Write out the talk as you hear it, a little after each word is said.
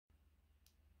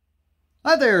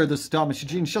Hi there, this is Thomas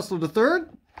Eugene Schussler III,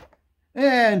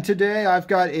 and today I've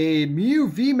got a Mew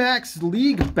VMax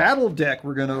League Battle Deck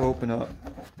we're going to open up.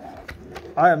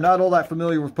 I am not all that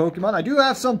familiar with Pokemon. I do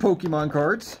have some Pokemon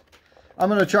cards. I'm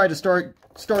going to try to start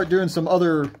doing some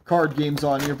other card games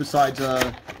on here besides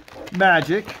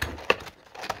Magic.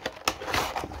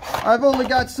 I've only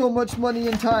got so much money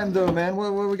and time though, man.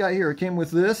 What we got here? It came with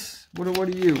this.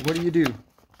 What do you do?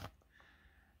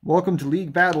 Welcome to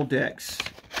League Battle Decks.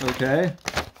 Okay.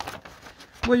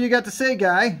 What you got to say,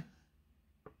 guy?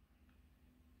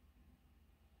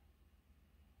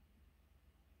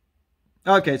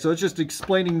 Okay, so it's just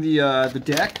explaining the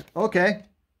deck. Okay.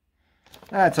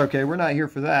 That's okay. We're not here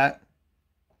for that.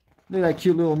 Look at that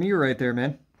cute little Mew right there,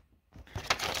 man.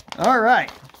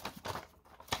 Alright.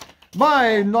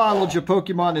 My knowledge of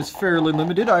Pokemon is fairly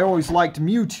limited. I always liked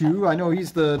Mewtwo. I know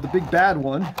he's the big bad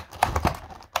one.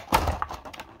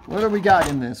 What do we got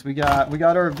in this? We got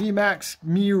our VMax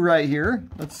Mew right here.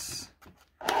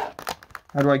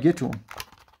 How do I get to him?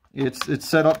 It's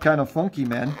set up kind of funky,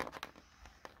 man.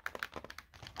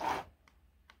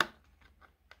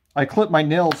 I clip my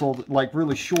nails like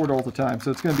really short all the time,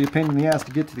 so it's going to be a pain in the ass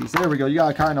to get to these. There we go. You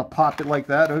gotta kind of pop it like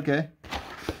that. Okay.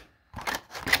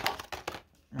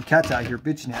 The cat's out here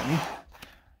bitching at me.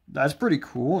 That's pretty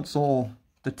cool. It's all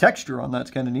the texture on that's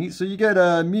kind of neat. So you get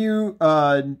a Mew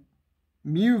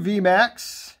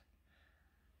VMax.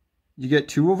 You get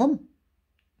two of them.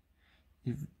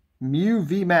 Mew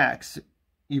VMax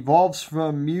evolves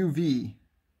from Mew V.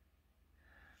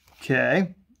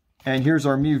 Okay. And here's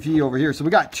our Mew V over here. So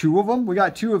we got two of them. We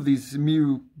got two of these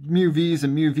Mew Vs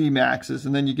and Mew VMaxes.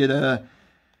 And then you get a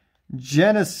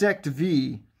Genesect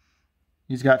V.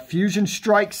 He's got Fusion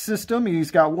Strike System.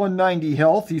 He's got 190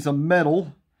 health. He's a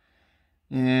metal.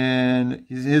 And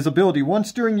his ability,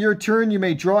 once during your turn, you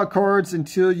may draw cards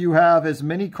until you have as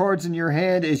many cards in your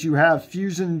hand as you have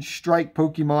Fusion Strike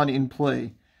Pokemon in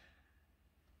play.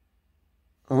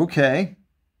 Okay.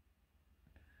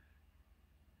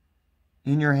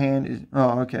 In your hand is...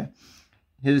 Oh, okay.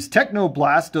 His Techno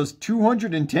Blast does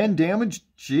 210 damage.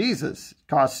 Jesus.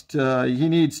 He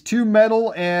needs 2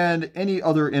 metal and any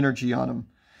other energy on him.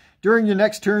 During your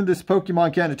next turn, this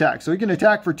Pokemon can't attack. So he can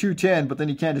attack for 210, but then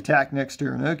he can't attack next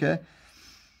turn. Okay.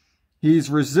 He's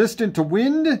resistant to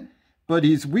wind, but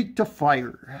he's weak to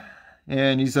fire.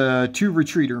 And he's a 2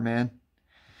 retreater, man.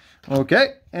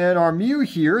 Okay. And our Mew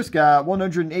here has got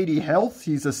 180 health.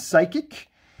 He's a psychic.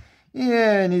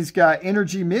 And he's got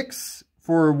energy mix.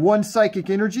 For 1 psychic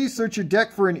energy, search your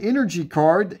deck for an energy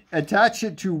card. Attach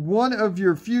it to one of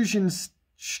your Fusion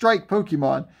Strike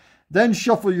Pokemon. Then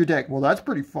shuffle your deck. Well, that's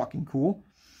pretty fucking cool.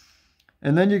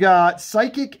 And then you got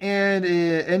Psychic and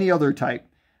any other type.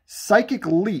 Psychic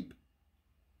Leap.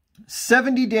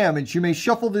 70 damage. You may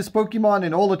shuffle this Pokemon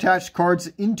and all attached cards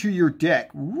into your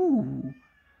deck. Ooh.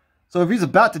 So if he's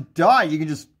about to die, you can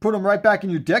just put him right back in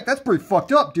your deck. That's pretty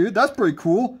fucked up, dude. That's pretty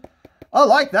cool. I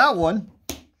like that one.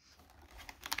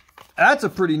 That's a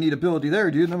pretty neat ability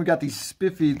there, dude. And then we got these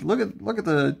spiffy... Look at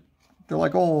the... They're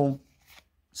like all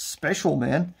special,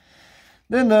 man.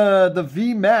 Then the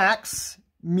VMax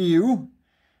Mew.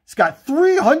 It's got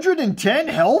 310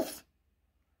 health.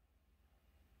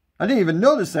 I didn't even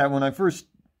notice that when I first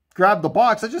grabbed the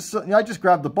box. I just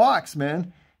grabbed the box,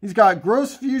 man. He's got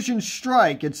Gross Fusion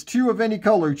Strike. It's 2 of any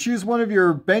color. Choose one of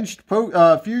your benched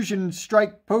Fusion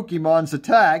Strike Pokemon's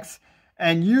attacks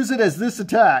and use it as this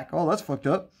attack. Oh, that's fucked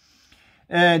up.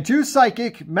 And 2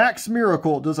 Psychic, Max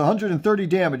Miracle, does 130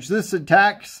 damage. This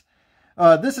attack's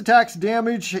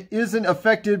damage isn't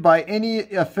affected by any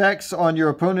effects on your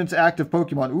opponent's active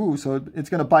Pokemon. Ooh, so it's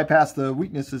going to bypass the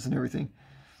weaknesses and everything.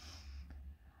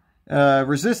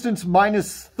 Resistance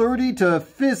minus 30 to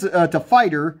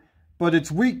fighter, but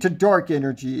it's weak to dark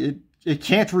energy. It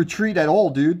can't retreat at all,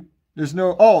 dude. There's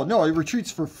no... Oh, no, it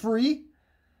retreats for free?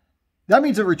 That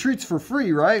means it retreats for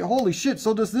free, right? Holy shit,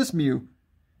 so does this Mew.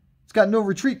 It's got no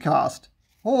retreat cost.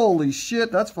 Holy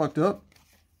shit, that's fucked up.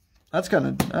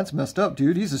 That's messed up,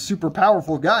 dude. He's a super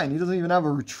powerful guy, and he doesn't even have a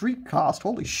retreat cost.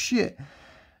 Holy shit.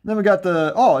 Then we got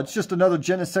the... Oh, it's just another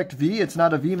Genesect V. It's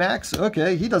not a VMax.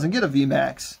 Okay, he doesn't get a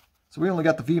VMax. So we only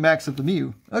got the VMax of the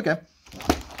Mew. Okay.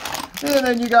 And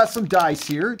then you got some dice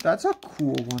here. That's a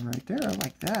cool one right there. I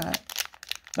like that.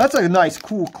 That's a nice,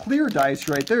 cool, clear dice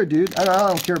right there, dude. I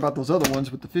don't care about those other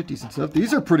ones with the 50s and stuff.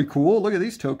 These are pretty cool. Look at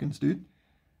these tokens, dude.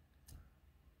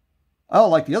 I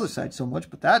don't like the other side so much,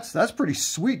 but that's pretty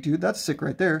sweet, dude. That's sick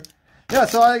right there. Yeah,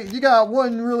 so you got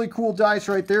one really cool dice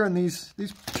right there, and these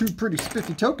 2 pretty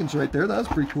spiffy tokens right there. That's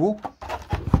pretty cool.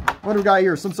 What do we got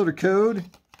here? Some sort of code.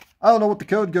 I don't know what the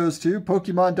code goes to.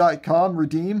 Pokemon.com,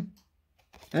 redeem.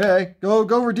 Hey,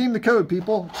 go redeem the code,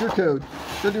 people. It's your code.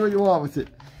 Go do what you want with it.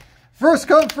 First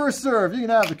come, first serve. You can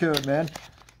have the code, man.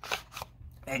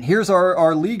 And here's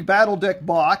our League Battle Deck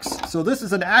box. So this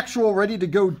is an actual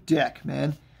ready-to-go deck,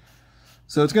 man.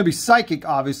 So it's going to be Psychic,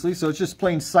 obviously. So it's just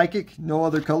plain Psychic. No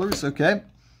other colors. Okay.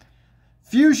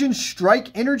 Fusion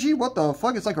Strike Energy. What the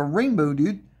fuck? It's like a rainbow,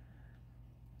 dude.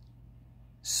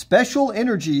 Special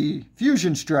Energy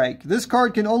Fusion Strike. This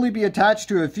card can only be attached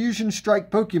to a Fusion Strike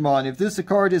Pokemon. If this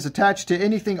card is attached to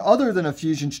anything other than a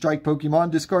Fusion Strike Pokemon,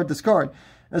 discard this card.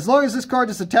 As long as this card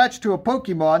is attached to a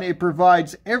Pokemon, it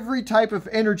provides every type of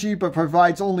energy, but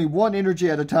provides only one energy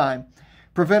at a time.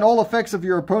 Prevent all effects of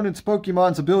your opponent's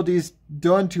Pokemon's abilities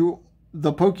done to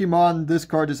the Pokemon this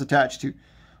card is attached to.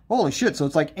 Holy shit, so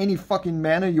it's like any fucking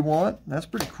mana you want. That's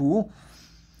pretty cool.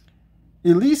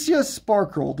 Elysia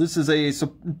Sparkle. This is a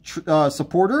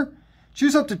supporter.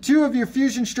 Choose up to 2 of your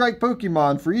Fusion Strike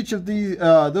Pokemon. For each of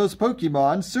those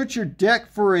Pokemon, search your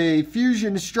deck for a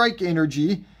Fusion Strike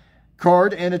Energy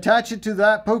card and attach it to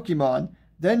that Pokemon.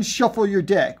 Then shuffle your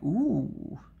deck.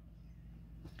 Ooh.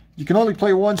 You can only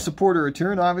play 1 supporter a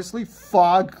turn, obviously.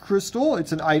 Fog Crystal.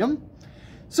 It's an item.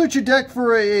 Search your deck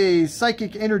for a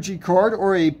Psychic Energy card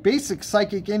or a basic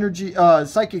Psychic Energy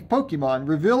Psychic Pokemon.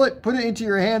 Reveal it, put it into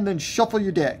your hand, then shuffle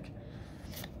your deck.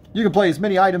 You can play as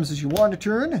many items as you want a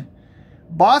turn.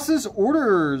 Boss's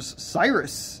Orders.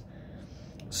 Cyrus.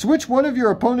 Switch one of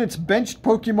your opponent's benched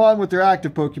Pokemon with their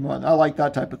active Pokemon. I like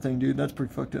that type of thing, dude. That's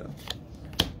pretty fucked up.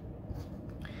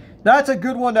 That's a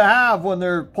good one to have when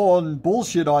they're pulling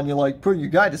bullshit on you, like putting your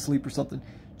guy to sleep or something.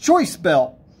 Choice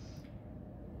Belt.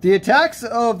 The attacks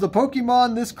of the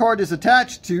Pokemon this card is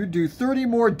attached to do 30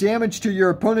 more damage to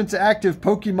your opponent's active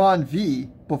Pokemon V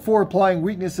before applying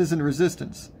weaknesses and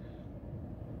resistance.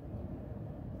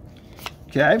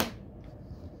 Okay.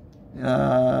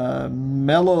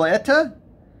 Meloetta.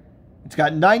 It's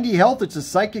got 90 health. It's a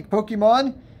Psychic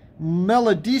Pokemon.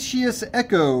 Melodicious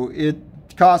Echo. It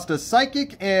costs a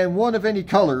Psychic and 1 of any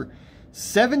color.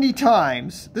 70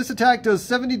 times. This attack does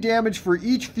 70 damage for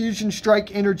each Fusion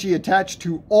Strike Energy attached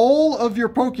to all of your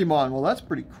Pokemon. Well, that's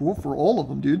pretty cool for all of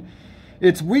them, dude.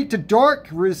 It's weak to dark,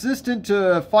 resistant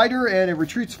to fighter, and it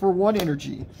retreats for 1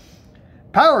 energy.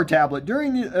 Power Tablet.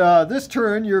 During this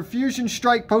turn, your Fusion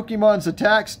Strike Pokemon's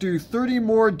attacks do 30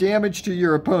 more damage to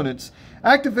your opponents.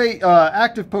 Activate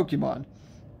active Pokemon.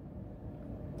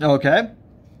 Okay.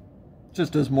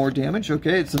 Just does more damage.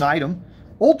 Okay, it's an item.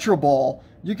 Ultra Ball.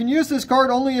 You can use this card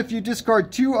only if you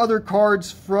discard 2 other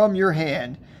cards from your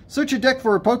hand. Search your deck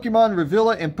for a Pokemon,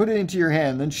 reveal it, and put it into your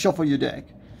hand. Then shuffle your deck.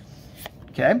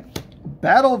 Okay.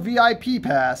 Battle VIP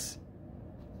Pass.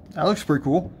 That looks pretty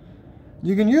cool.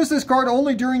 You can use this card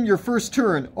only during your first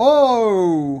turn.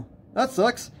 Oh, that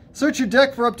sucks. Search your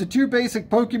deck for up to 2 basic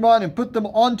Pokemon and put them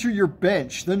onto your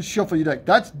bench. Then shuffle your deck.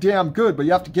 That's damn good, but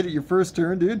you have to get it your first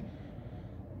turn, dude.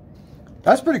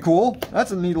 That's pretty cool.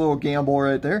 That's a neat little gamble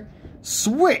right there.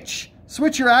 Switch.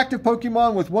 Switch your active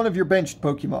Pokemon with one of your benched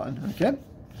Pokemon. Okay.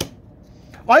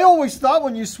 I always thought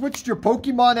when you switched your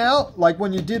Pokemon out, like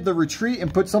when you did the retreat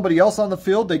and put somebody else on the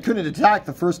field, they couldn't attack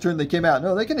the first turn they came out.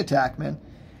 No, they can attack, man.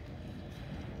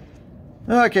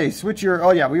 Okay, switch your...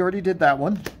 Oh, yeah, we already did that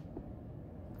one.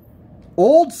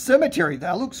 Old Cemetery.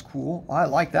 That looks cool. I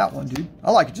like that one, dude.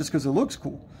 I like it just because it looks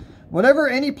cool. Whenever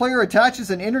any player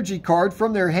attaches an energy card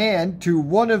from their hand to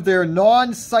one of their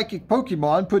non-psychic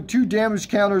Pokemon, put 2 damage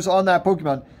counters on that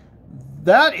Pokemon.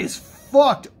 That is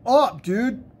fucked up,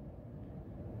 dude.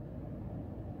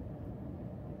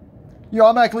 You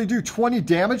automatically do 20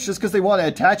 damage just because they want to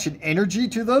attach an energy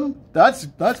to them? That's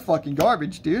fucking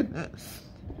garbage, dude.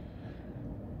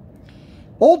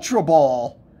 Ultra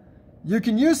Ball. You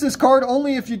can use this card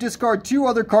only if you discard 2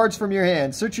 other cards from your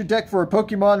hand. Search your deck for a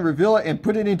Pokemon, reveal it, and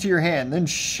put it into your hand. Then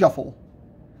shuffle.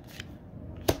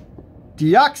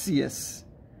 Deoxys.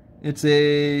 It's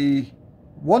a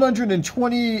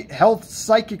 120 health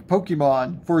Psychic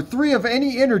Pokemon. For 3 of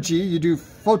any energy, you do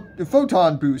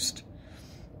Photon Boost.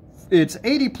 It's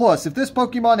 80 plus. If this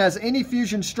Pokemon has any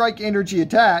Fusion Strike Energy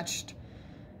attached,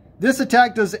 this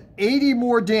attack does 80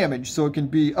 more damage. So it can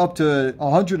be up to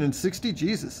 160.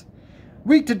 Jesus.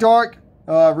 Weak to dark,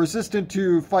 resistant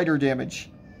to fighter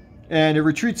damage. And it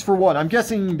retreats for 1. I'm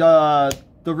guessing the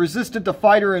resistant to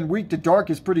fighter and weak to dark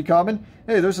is pretty common.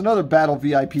 Hey, there's another battle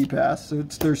VIP pass. So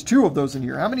there's 2 of those in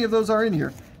here. How many of those are in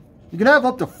here? You can have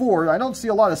up to 4. I don't see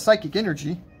a lot of psychic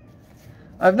energy.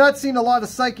 I've not seen a lot of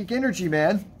psychic energy,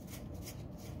 man.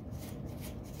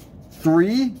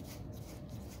 3?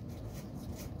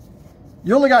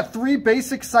 You only got 3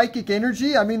 basic psychic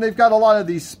energy? I mean, they've got a lot of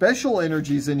these special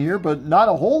energies in here, but not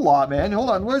a whole lot, man. Hold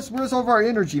on, where's all of our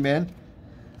energy, man?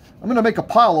 I'm going to make a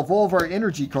pile of all of our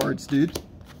energy cards, dude.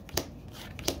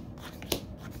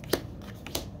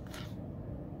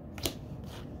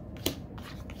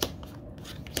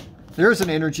 There's an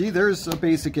energy. There's a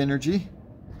basic energy.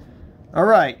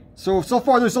 Alright. So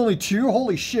far there's only 2.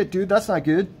 Holy shit, dude. That's not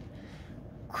good.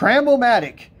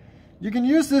 Cramomatic. You can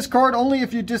use this card only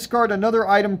if you discard another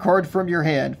item card from your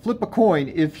hand. Flip a coin.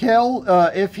 If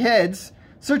heads,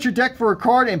 search your deck for a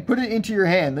card and put it into your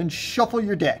hand. Then shuffle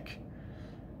your deck.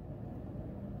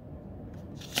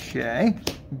 Okay.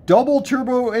 Double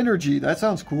turbo energy. That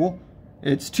sounds cool.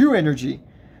 It's 2 energy.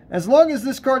 As long as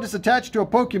this card is attached to a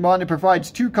Pokemon, it provides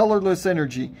 2 colorless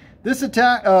energy.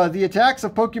 The attacks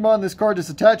of Pokemon this card is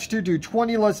attached to do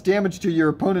 20 less damage to your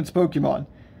opponent's Pokemon.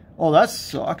 Oh, that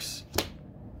sucks.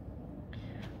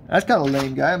 That's kind of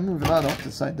lame, guy. I'm moving on off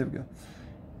the side. There we go.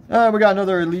 We got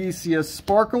another Elysia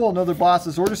Sparkle, another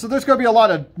Boss's Order. So there's going to be a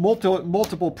lot of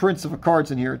multiple prints of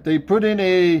cards in here. They put in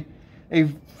a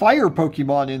fire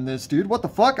Pokemon in this, dude. What the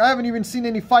fuck? I haven't even seen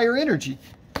any fire energy.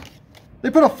 They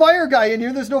put a fire guy in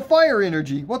here. There's no fire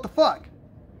energy. What the fuck?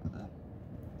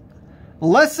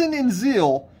 Lesson in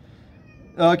Zeal.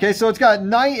 Okay, so it's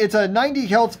a 90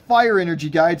 health fire energy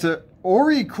guy. It's a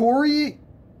Choreo?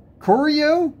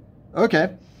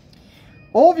 Okay.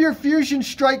 All of your Fusion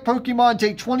Strike Pokemon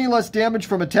take 20 less damage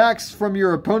from attacks from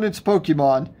your opponent's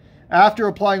Pokemon after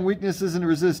applying weaknesses and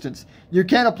resistance. You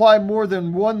can't apply more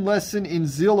than 1 Lesson in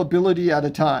Zeal ability at a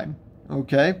time.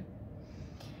 Okay.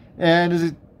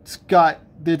 And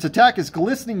its attack is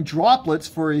glistening droplets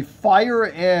for a fire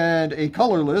and a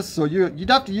colorless. So you'd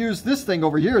have to use this thing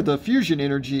over here, the fusion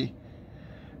energy,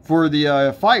 for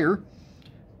the fire.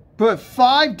 Put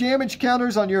 5 damage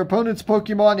counters on your opponent's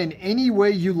Pokemon in any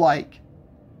way you like.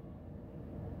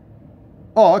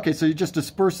 Oh, okay, so you just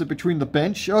disperse it between the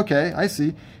bench. Okay, I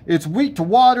see. It's weak to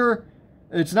water.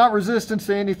 It's not resistant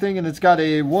to anything, and it's got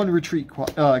a 1 retreat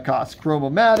cost.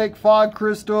 Chromomatic, Fog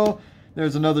Crystal.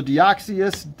 There's another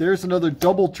Deoxys. There's another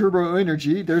Double Turbo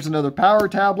Energy. There's another Power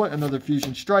Tablet. Another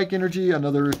Fusion Strike Energy.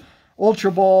 Another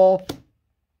Ultra Ball.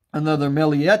 Another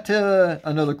Melietta.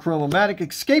 Another Chromomatic.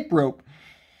 Escape Rope.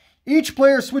 Each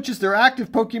player switches their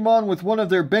active Pokemon with one of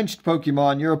their benched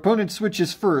Pokemon. Your opponent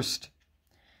switches first.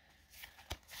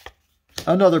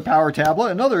 Another Power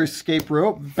Tablet. Another Escape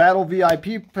Rope. Battle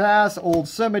VIP Pass. Old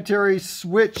Cemetery.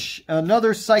 Switch.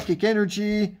 Another Psychic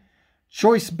Energy.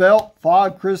 Choice Belt,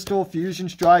 Fog Crystal, Fusion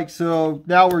Strike. So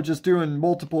now we're just doing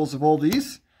multiples of all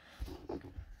these.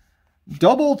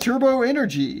 Double Turbo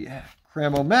Energy.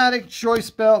 Cramomatic, Choice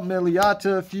Belt,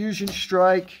 Melietta, Fusion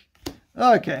Strike.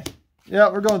 Okay. Yeah,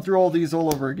 we're going through all these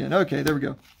all over again. Okay, there we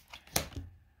go.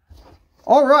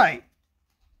 All right.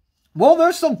 Well,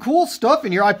 there's some cool stuff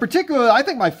in here. I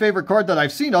think my favorite card that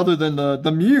I've seen other than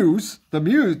the Mews. The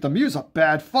Mew's a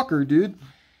bad fucker, dude.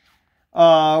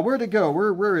 Where'd it go?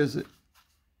 Where is it?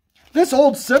 This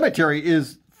Old Cemetery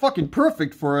is fucking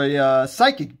perfect for a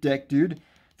psychic deck, dude.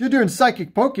 If you're doing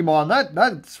psychic Pokemon,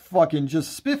 that's fucking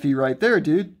just spiffy right there,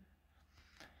 dude.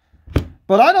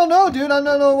 But I don't know, dude. I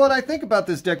don't know what I think about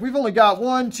this deck. We've only got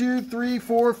 1, 2, 3,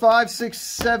 4, 5, 6,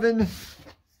 7,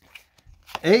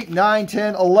 8, 9,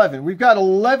 10, 11. We've got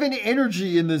 11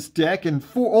 energy in this deck, and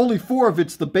only 4 of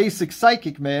it's the basic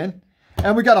psychic, man.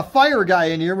 And we got a fire guy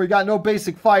in here, and we got no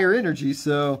basic fire energy,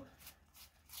 so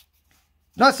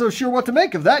not so sure what to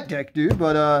make of that deck, dude.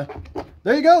 But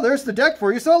there you go. There's the deck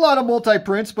for you. So a lot of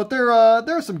multi-prints, but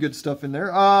there's some good stuff in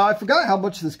there. I forgot how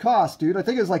much this cost, dude. I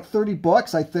think it was like 30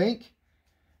 bucks, I think.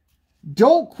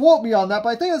 Don't quote me on that, but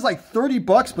I think it was like 30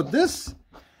 bucks. But this,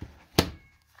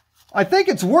 I think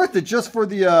it's worth it just for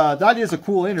the, that is a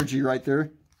cool energy right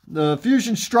there. The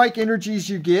Fusion Strike energies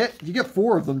you get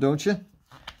 4 of them, don't you?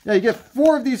 Yeah, you get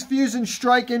 4 of these Fusion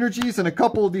Strike energies and a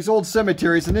couple of these Old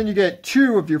Cemeteries, and then you get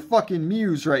 2 of your fucking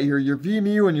Mews right here. Your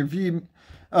V-Mew and your Mew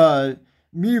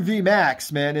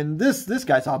VMax, man. And this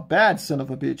guy's a bad son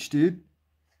of a bitch, dude.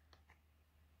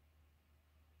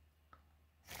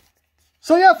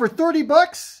 So yeah, for 30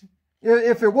 bucks,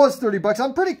 if it was 30 bucks,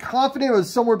 I'm pretty confident it was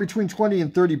somewhere between 20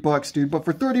 and 30 bucks, dude. But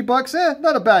for 30 bucks,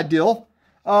 not a bad deal.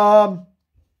 I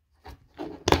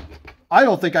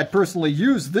don't think I'd personally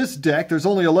use this deck. There's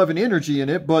only 11 energy in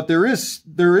it, but there is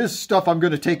stuff I'm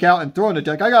going to take out and throw in the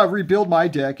deck. I got to rebuild my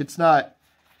deck. It's not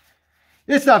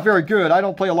very good. I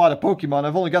don't play a lot of Pokemon.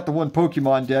 I've only got the 1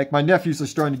 Pokemon deck. My nephews are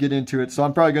starting to get into it, so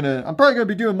I'm probably gonna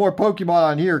be doing more Pokemon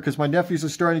on here because my nephews are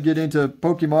starting to get into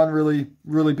Pokemon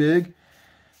really big.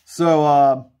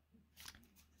 So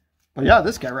but yeah,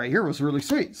 this guy right here was really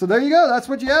sweet. So there you go. That's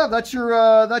what you have. That's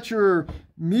your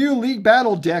Mew League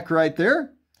Battle deck right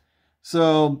there.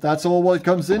 So that's all what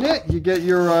comes in it. You get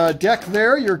your deck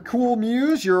there, your cool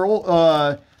Mews,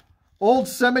 your Old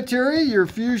Cemetery, your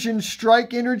Fusion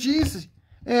Strike energies,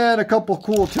 and a couple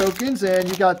cool tokens, and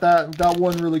you got that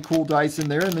one really cool dice in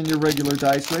there, and then your regular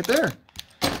dice right there.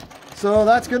 So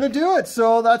that's going to do it.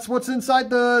 So that's what's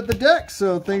inside the deck.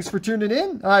 So thanks for tuning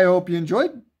in. I hope you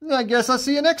enjoyed. I guess I'll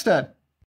see you next time.